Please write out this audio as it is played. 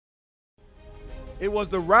It was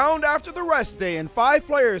the round after the rest day, and 5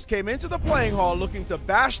 players came into the playing hall looking to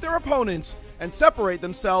bash their opponents and separate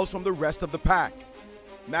themselves from the rest of the pack.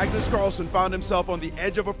 Magnus Carlsen found himself on the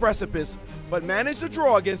edge of a precipice, but managed to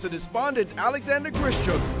draw against the despondent Alexander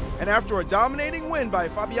Grischuk, and after a dominating win by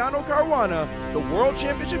Fabiano Caruana, the World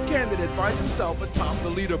Championship candidate finds himself atop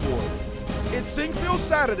the leaderboard. It's Sinquefield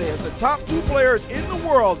Saturday as the top 2 players in the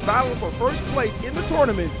world battle for first place in the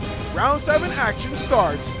tournament. Round 7 action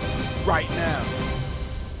starts right now.